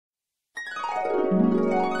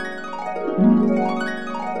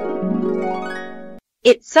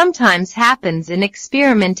It sometimes happens in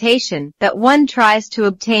experimentation that one tries to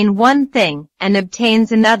obtain one thing and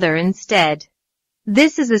obtains another instead.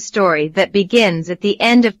 This is a story that begins at the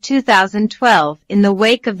end of 2012 in the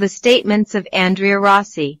wake of the statements of Andrea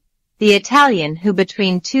Rossi, the Italian who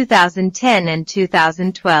between 2010 and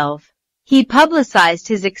 2012, he publicized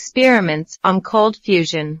his experiments on cold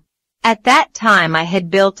fusion. At that time I had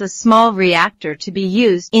built a small reactor to be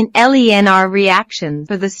used in LENR reactions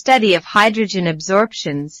for the study of hydrogen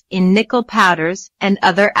absorptions in nickel powders and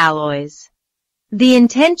other alloys. The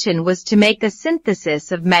intention was to make a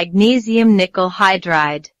synthesis of magnesium nickel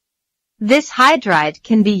hydride. This hydride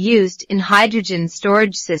can be used in hydrogen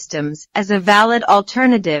storage systems as a valid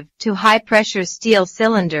alternative to high-pressure steel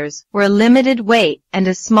cylinders where limited weight and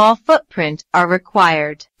a small footprint are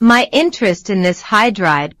required. My interest in this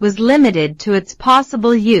hydride was limited to its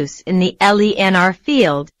possible use in the LENR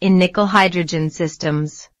field in nickel hydrogen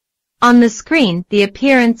systems. On the screen, the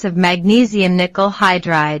appearance of magnesium nickel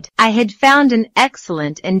hydride. I had found an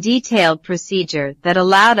excellent and detailed procedure that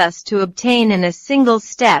allowed us to obtain in a single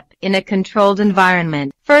step in a controlled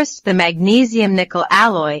environment, first the magnesium nickel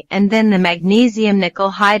alloy and then the magnesium nickel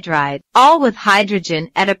hydride, all with hydrogen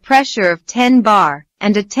at a pressure of 10 bar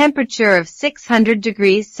and a temperature of 600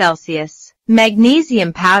 degrees Celsius.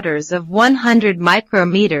 Magnesium powders of 100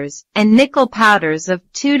 micrometers and nickel powders of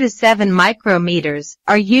 2 to 7 micrometers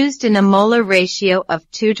are used in a molar ratio of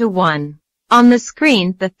 2 to 1. On the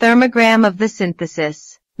screen, the thermogram of the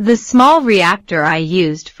synthesis. The small reactor I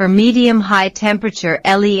used for medium-high temperature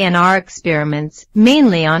LENR experiments,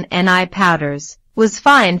 mainly on Ni powders, was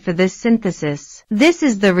fine for this synthesis. This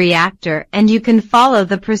is the reactor and you can follow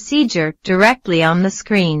the procedure directly on the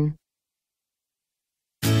screen.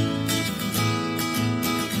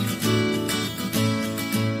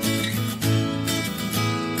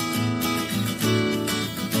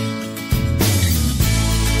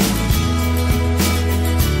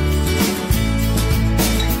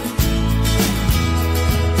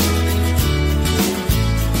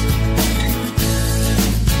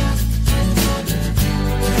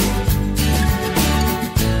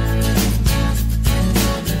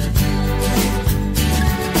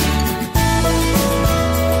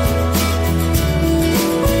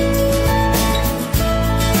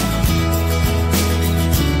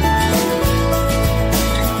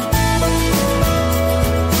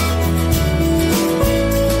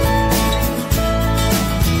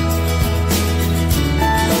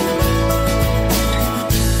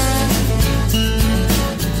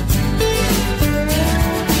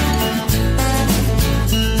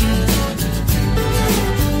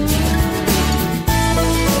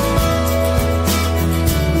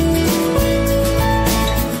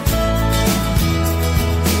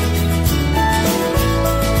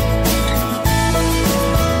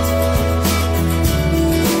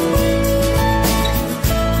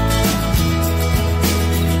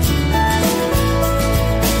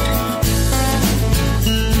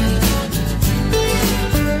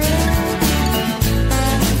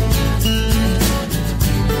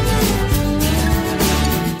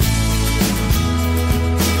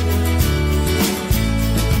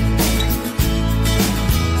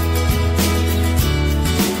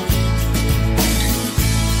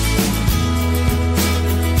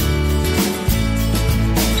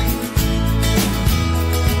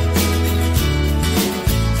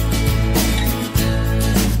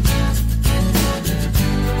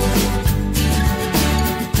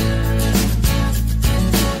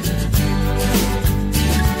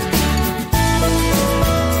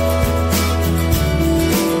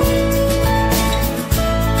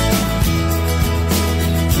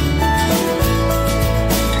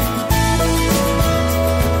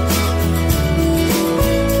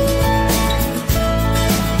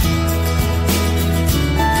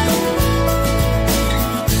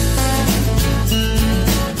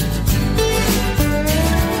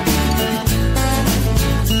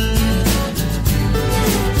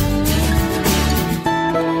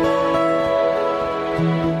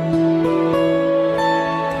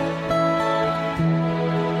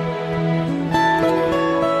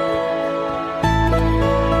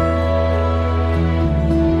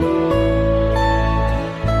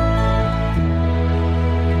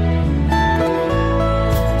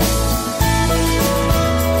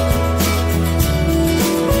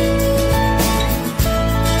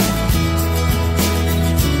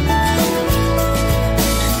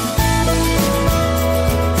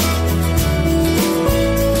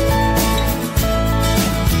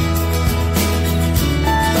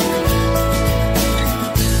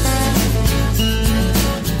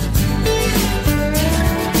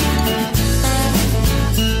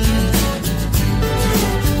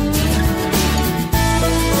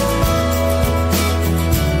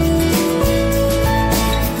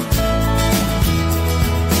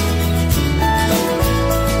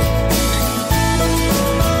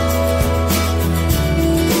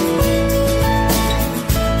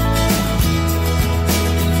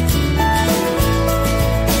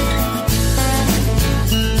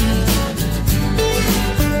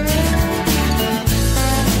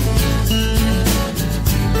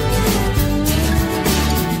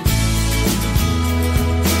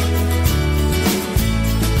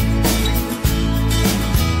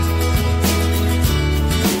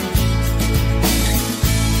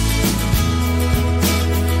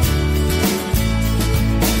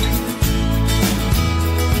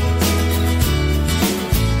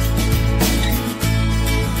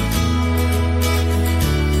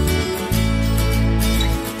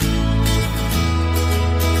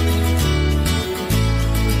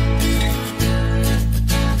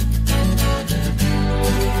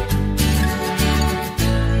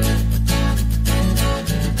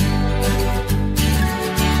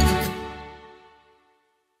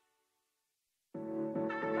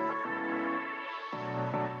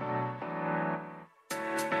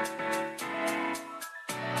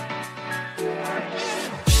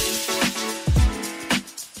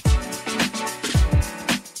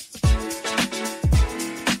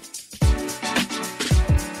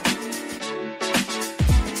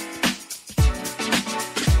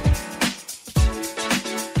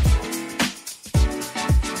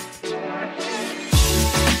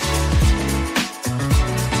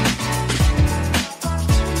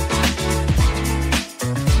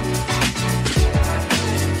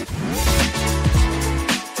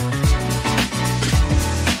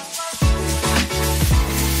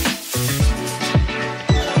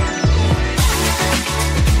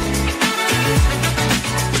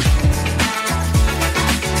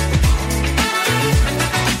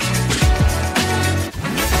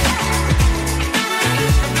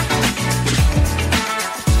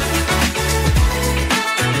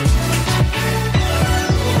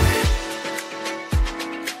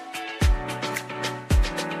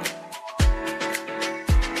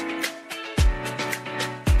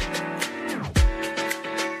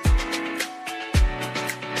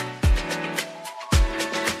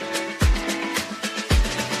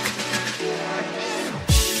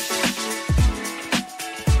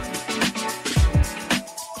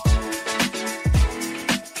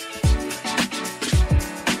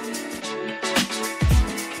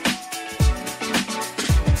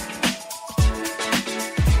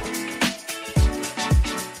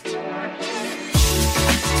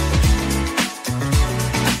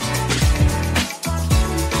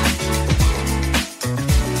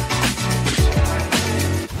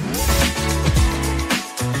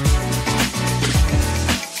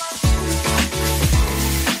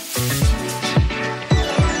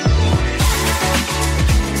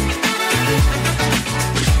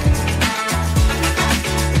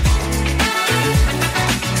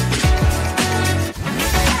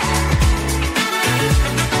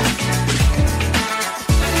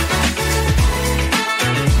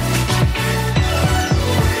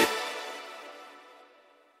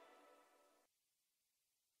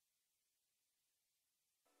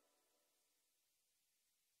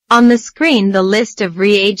 On the screen, the list of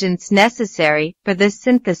reagents necessary for this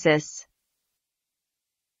synthesis.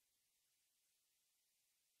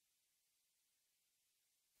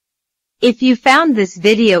 If you found this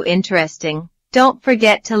video interesting, don't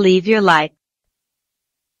forget to leave your like.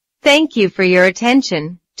 Thank you for your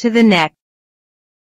attention. To the next.